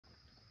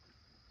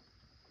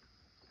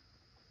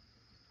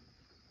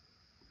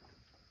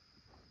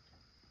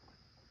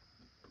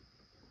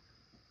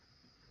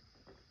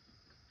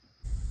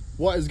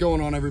What is going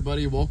on,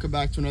 everybody? Welcome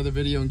back to another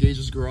video in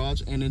Gages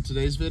Garage, and in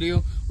today's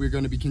video we're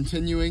going to be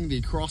continuing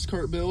the cross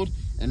cart build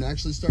and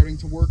actually starting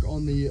to work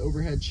on the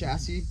overhead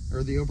chassis,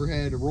 or the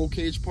overhead roll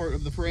cage part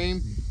of the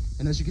frame.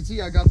 And as you can see,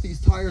 I got these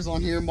tires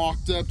on here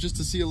mocked up just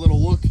to see a little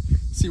look,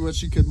 see what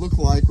she could look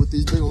like with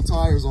these big old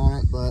tires on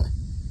it, but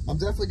I'm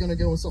definitely going to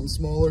go with something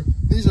smaller.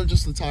 These are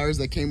just the tires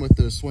that came with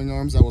the swing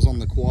arms that was on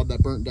the quad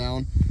that burnt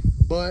down,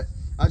 but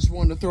I just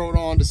wanted to throw it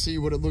on to see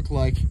what it looked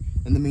like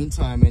in the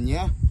meantime, and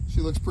yeah, she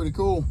looks pretty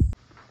cool.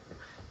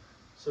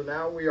 So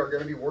now we are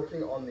going to be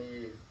working on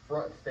the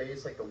front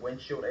face, like the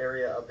windshield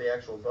area of the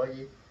actual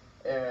buggy.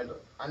 And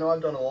I know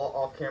I've done a lot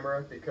off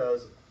camera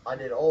because I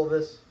did all of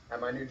this at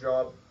my new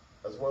job,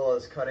 as well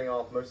as cutting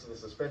off most of the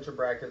suspension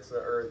brackets,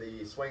 or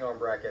the swing arm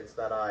brackets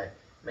that I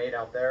made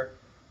out there.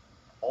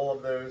 All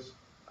of those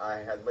I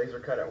had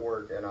laser cut at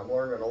work, and I'm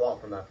learning a lot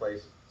from that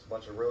place. It's a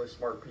bunch of really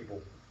smart people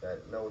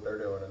that know what they're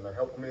doing, and they're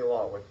helping me a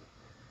lot with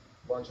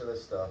bunch of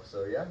this stuff.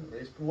 So yeah,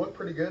 these look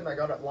pretty good, and I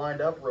got it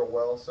lined up real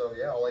well. So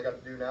yeah, all I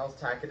got to do now is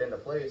tack it into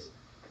place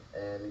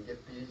and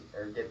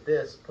get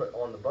this put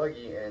on the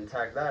buggy and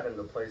tack that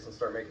into place and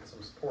start making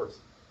some supports.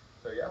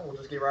 So yeah, we'll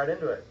just get right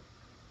into it.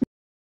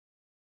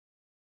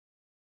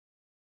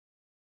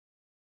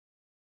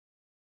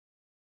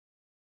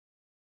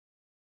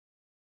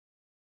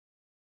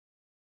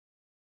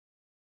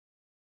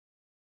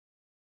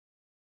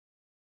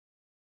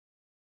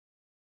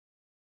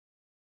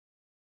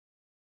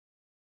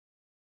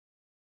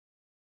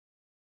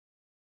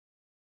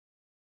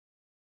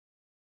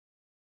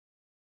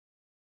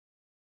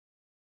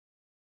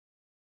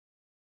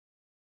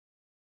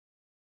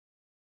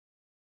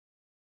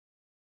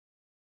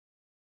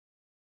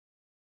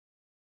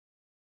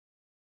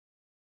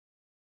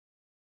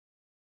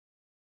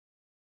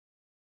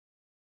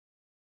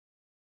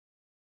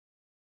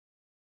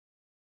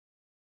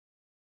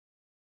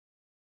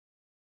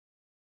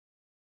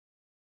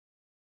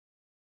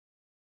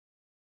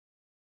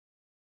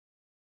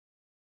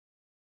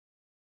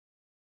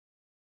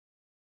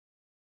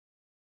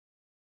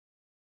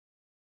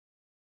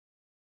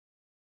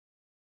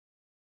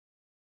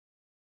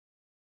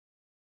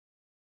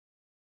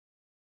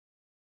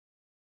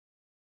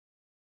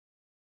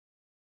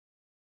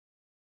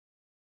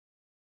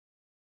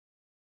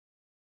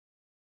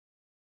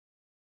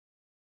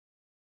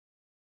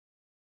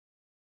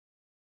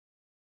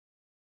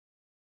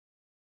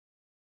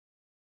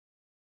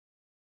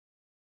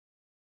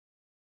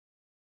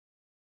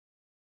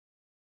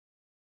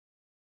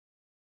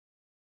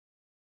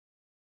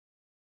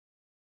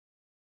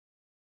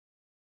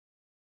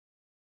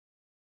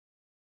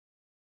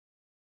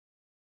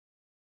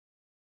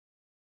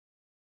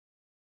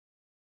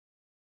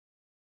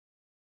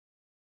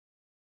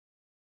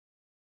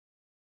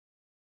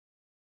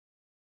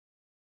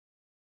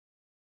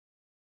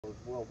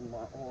 Welding my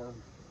arm.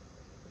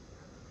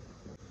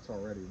 It's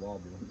already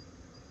wobbling.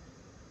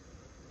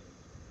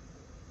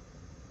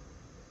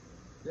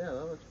 Yeah,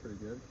 that looks pretty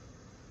good.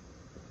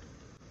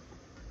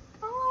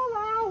 All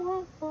I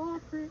want for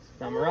Christmas.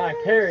 Now Mariah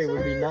Carey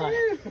would be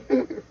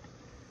nice.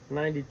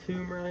 92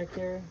 Mariah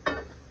Carey.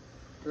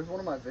 There's one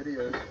of my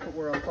videos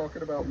where I'm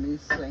talking about me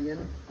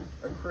singing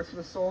a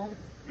Christmas song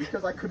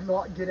because I could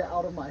not get it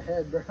out of my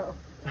head, bro.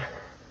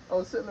 I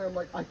was sitting there, I'm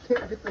like, I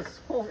can't get this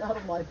song out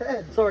of my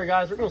head. Sorry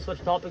guys, we're gonna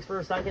switch topics for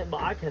a second, but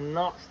I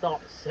cannot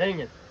stop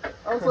singing.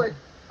 I was like,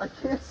 I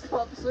can't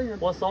stop singing.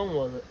 What song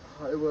was it?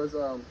 It was,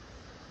 I'm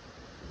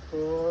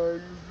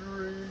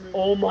dreaming.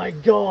 Oh my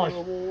gosh,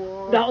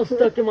 that was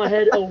stuck in my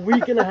head a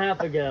week and a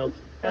half ago,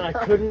 and I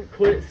couldn't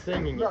quit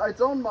singing it. No, it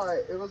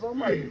was on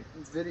my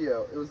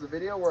video. It was the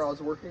video where I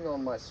was working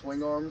on my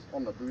swing arms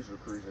on the Boozer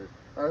Cruiser.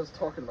 I was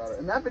talking about it,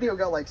 and that video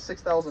got like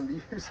 6,000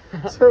 views.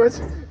 So it's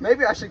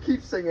maybe I should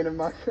keep singing in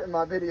my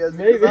videos, because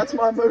maybe that's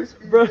my most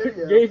viewed bro,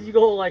 video. Gage, you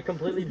gonna like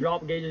completely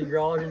drop Gage's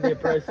Garage and be a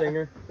pro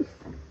singer?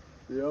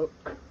 Yep.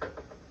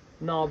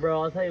 Nah,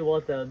 bro, I'll tell you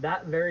what though,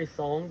 that very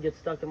song gets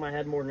stuck in my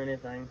head more than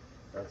anything.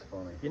 That's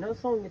funny. You know, the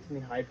song gets me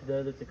hyped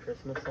though. That's a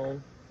Christmas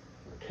song.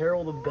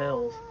 Carol the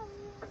Bells.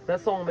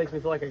 That song makes me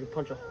feel like I could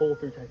punch a hole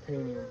through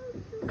titanium.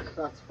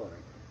 That's funny.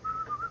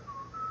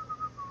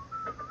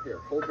 Here,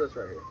 hold this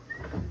right here.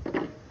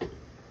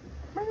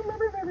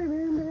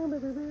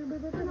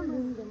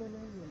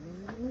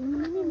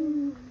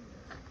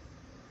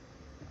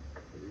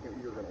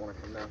 You're gonna want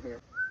to come down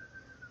here.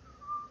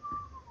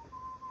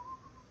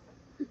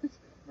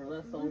 Bro,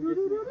 that song gets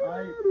me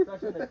hyped,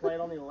 especially when they play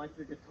it on the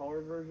electric guitar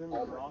version.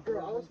 Oh The rock bro,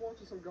 version. I was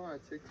watching some guy on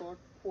TikTok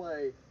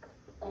play.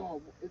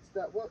 Oh, it's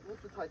that what's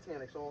the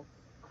Titanic song?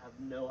 I have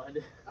no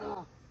idea.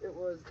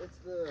 It's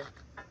the.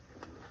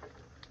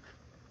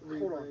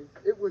 Hold on.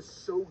 It was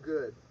so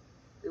good.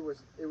 It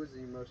was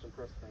the most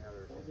impressive thing I've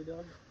ever seen. What was he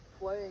doing?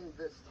 Playing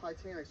this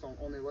Titanic song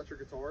on the electric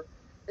guitar,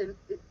 and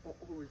it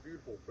was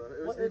beautiful, bro.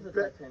 It was What is the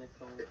Titanic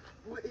song?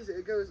 What is it?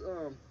 It goes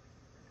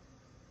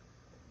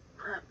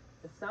crap.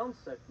 It sounds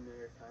so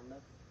familiar, kind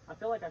of. I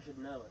feel like I should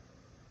know it.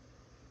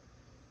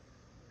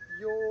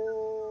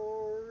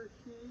 You're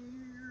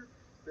here.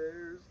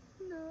 There's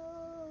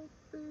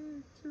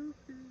nothing to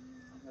fear.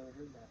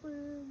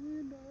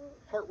 heard that.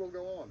 Heart will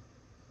go on.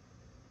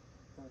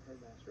 I heard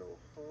that. Your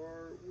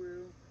heart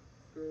will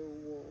go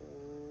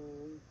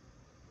on.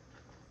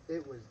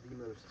 It was the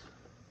most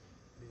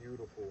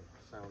beautiful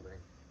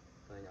sounding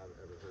thing I've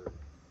ever heard.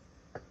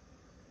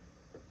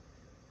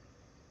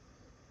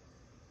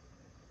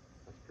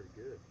 That's pretty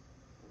good.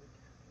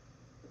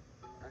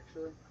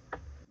 Actually,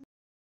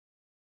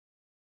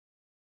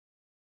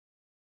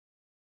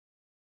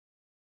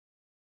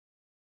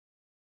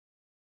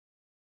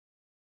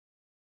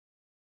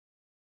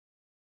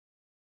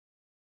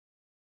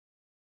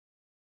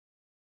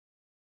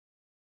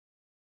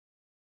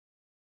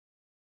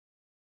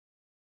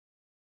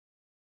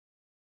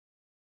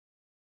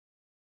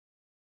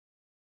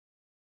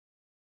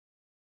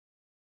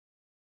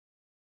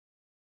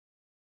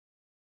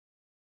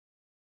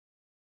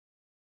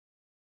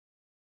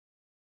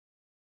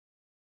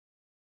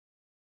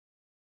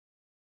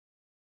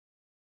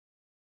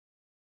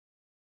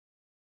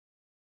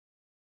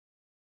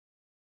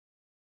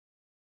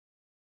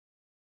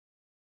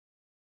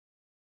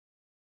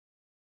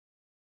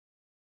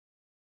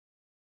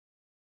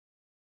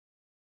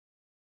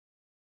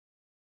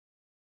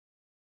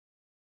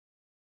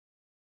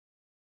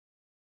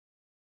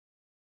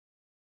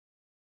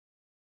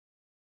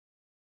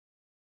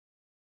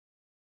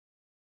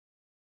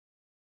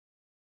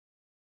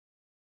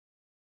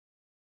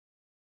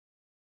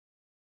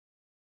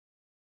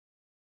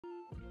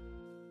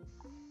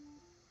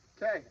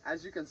 okay,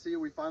 as you can see,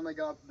 we finally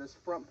got this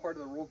front part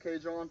of the roll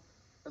cage on,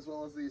 as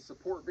well as these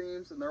support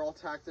beams, and they're all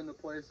tacked into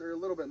place. They're a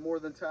little bit more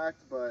than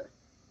tacked, but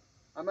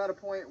I'm at a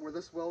point where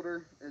this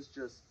welder is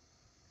just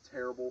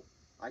terrible.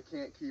 I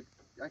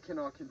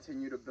cannot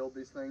continue to build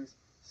these things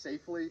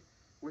safely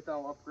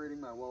without upgrading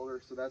my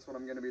welder, so that's what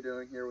I'm going to be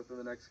doing here within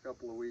the next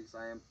couple of weeks.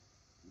 I am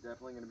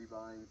definitely going to be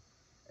buying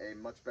a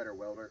much better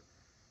welder.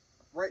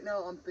 Right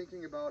now, I'm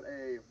thinking about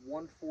a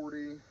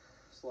 140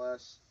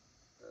 slash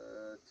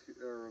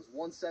or it was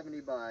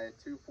 170 by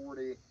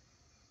 240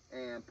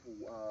 amp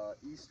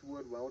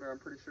Eastwood welder. I'm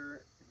pretty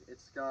sure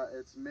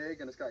it's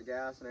MIG and it's got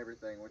gas and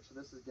everything, which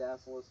this is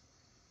gasless,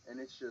 and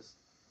it's just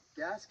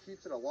gas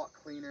keeps it a lot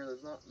cleaner.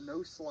 There's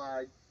no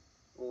slag.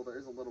 Well, there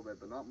is a little bit,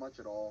 but not much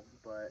at all.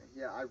 But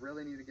yeah, I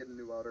really need to get a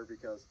new welder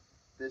because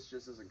this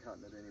just isn't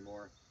cutting it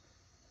anymore.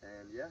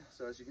 And yeah,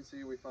 so as you can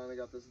see, we finally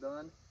got this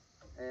done,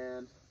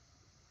 and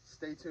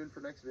stay tuned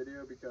for next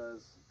video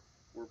because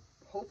we're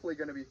hopefully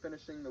going to be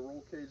finishing the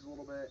roll cage a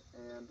little bit,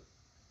 and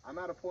I'm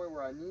at a point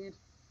where I need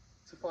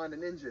to find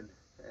an engine,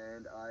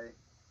 and I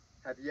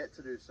have yet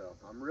to do so.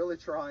 I'm really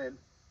trying,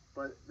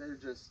 but they're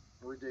just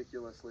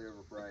ridiculously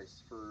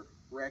overpriced for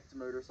wrecked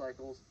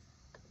motorcycles.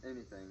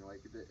 Anything,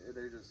 like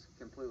they're just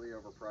completely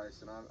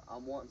overpriced, and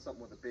I'm wanting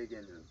something with a big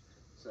engine.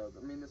 So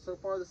I mean, so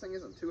far this thing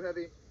isn't too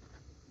heavy,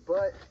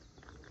 but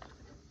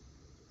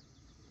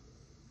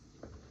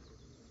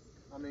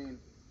I mean,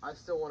 I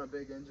still want a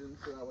big engine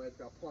so that way it's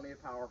got plenty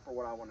of power for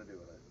what I want to do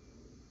with it.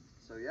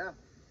 So yeah,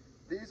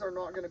 these are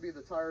not going to be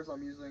the tires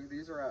I'm using.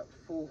 These are at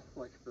full,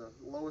 like the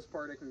lowest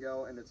part it can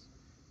go, and it's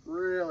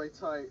really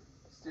tight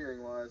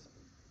steering wise.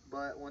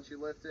 But once you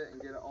lift it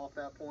and get it off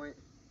that point,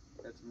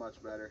 it's much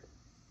better.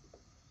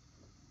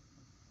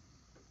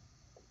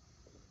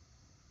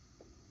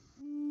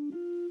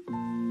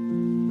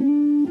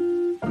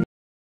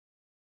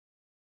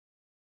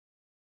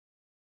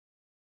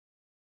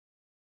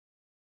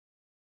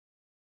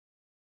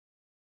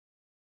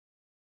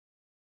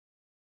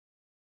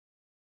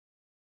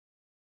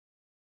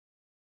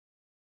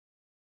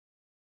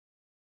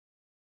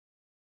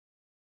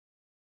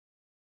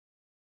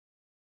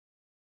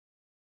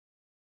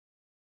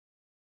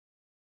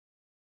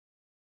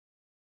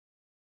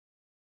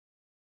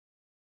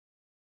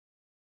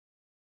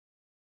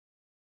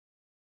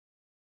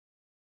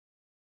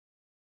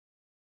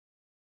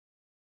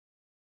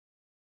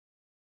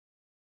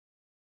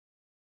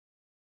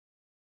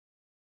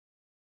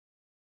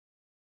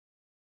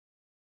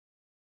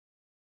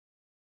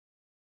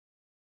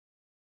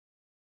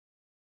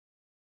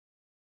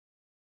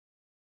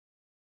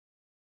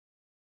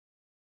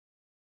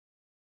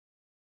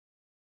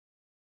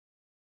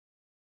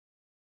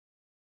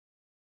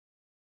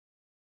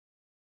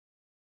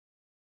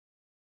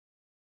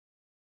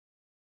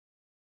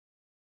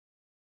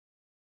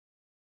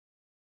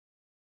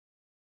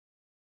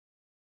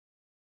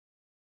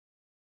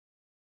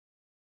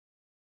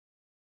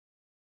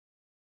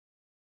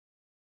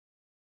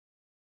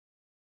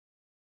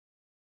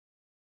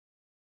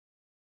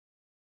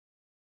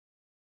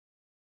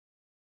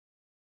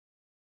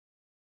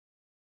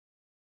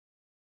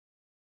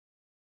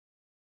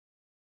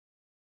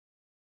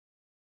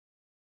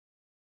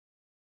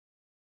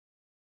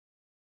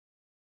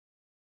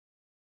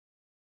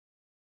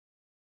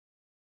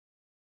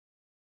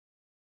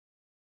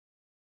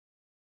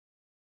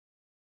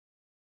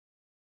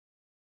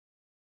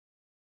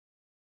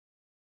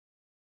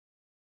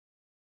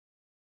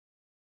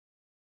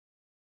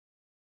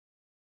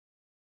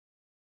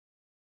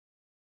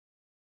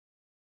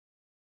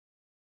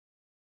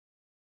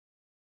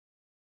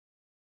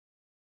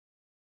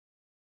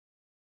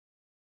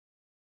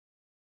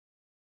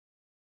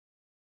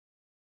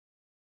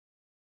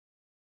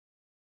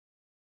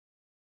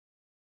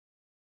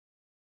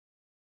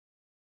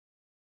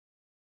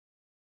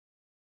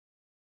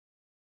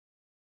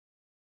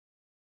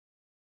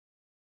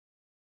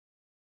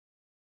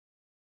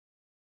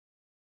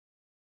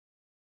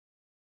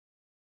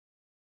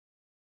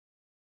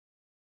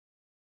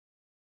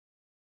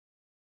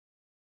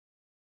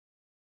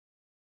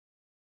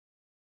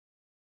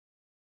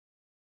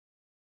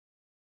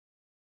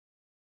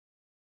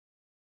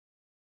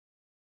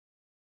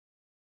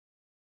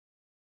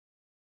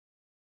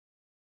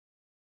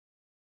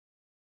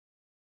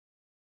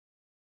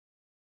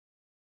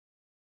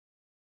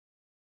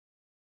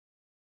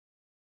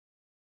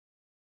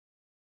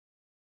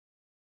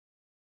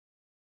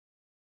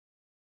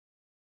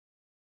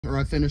 or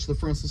I finish the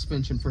front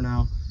suspension for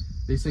now.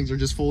 These things are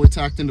just fully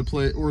tacked into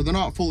place, or they're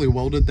not fully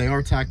welded, they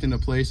are tacked into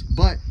place,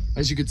 but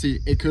as you can see,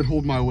 it could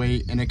hold my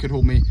weight and it could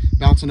hold me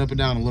bouncing up and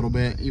down a little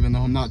bit, even though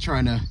I'm not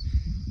trying to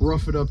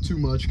rough it up too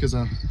much because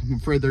I'm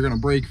afraid they're gonna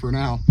break for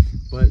now.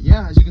 But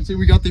yeah, as you can see,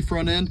 we got the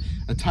front end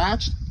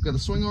attached, got the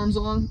swing arms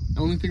on.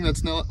 The only thing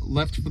that's not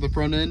left for the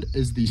front end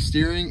is the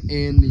steering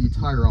and the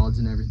tie rods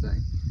and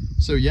everything.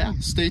 So yeah,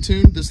 stay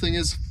tuned. This thing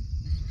it's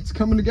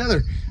coming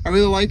together. I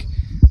really like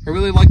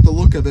the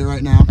look of it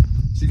right now.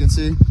 As you can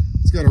see,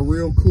 it's got a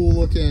real cool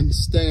looking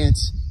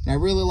stance. And I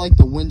really like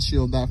the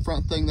windshield, that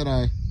front thing that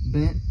I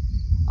bent.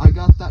 I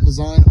got that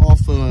design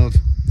off of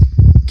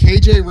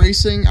KJ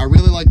Racing. I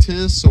really liked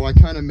his, so I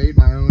kind of made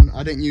my own.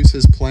 I didn't use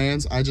his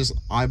plans. I just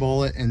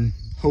eyeball it and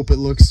hope it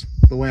looks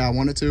the way I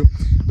want it to.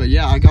 But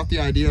yeah, I got the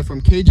idea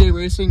from KJ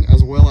Racing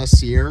as well as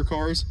Sierra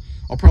Cars.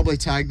 I'll probably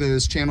tag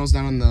those channels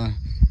down in the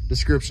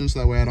description so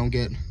that way I don't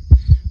get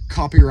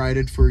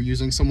copyrighted for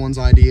using someone's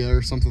idea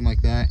or something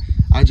like that.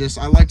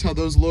 I liked how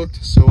those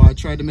looked, so I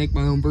tried to make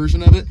my own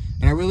version of it,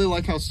 and I really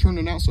like how it's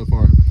turning out so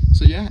far.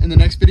 So yeah, in the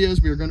next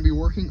videos we are going to be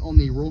working on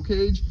the roll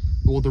cage,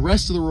 well, the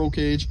rest of the roll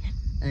cage,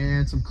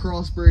 and some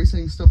cross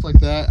bracing, stuff like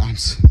that. I'm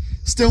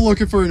still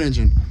looking for an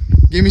engine.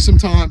 Give me some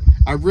time.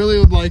 I really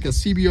would like a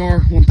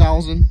CBR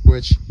 1000,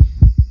 which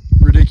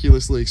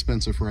ridiculously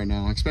expensive right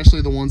now,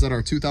 especially the ones that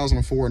are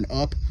 2004 and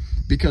up,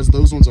 because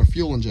those ones are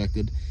fuel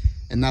injected,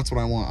 and that's what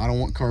I want. I don't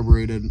want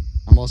carbureted.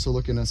 I'm also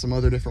looking at some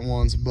other different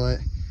ones, but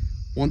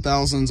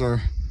 1000s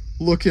are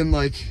looking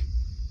like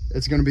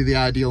it's going to be the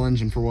ideal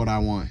engine for what I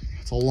want.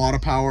 It's a lot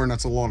of power and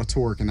that's a lot of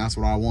torque, and that's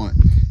what I want.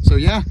 So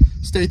yeah,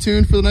 stay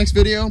tuned for the next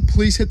video.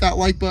 Please hit that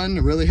like button.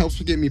 It really helps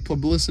with getting me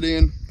publicity,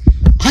 and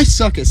I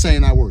suck at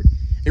saying that word.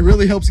 It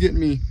really helps getting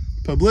me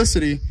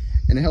publicity,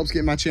 and it helps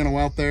get my channel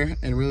out there,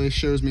 and really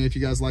shows me if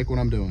you guys like what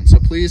I'm doing. So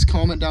please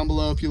comment down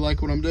below if you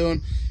like what I'm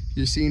doing. If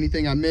you see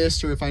anything I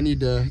missed, or if I need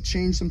to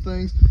change some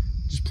things,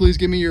 just please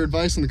give me your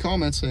advice in the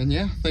comments. And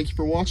yeah, thank you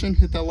for watching.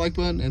 Hit that like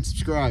button and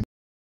subscribe.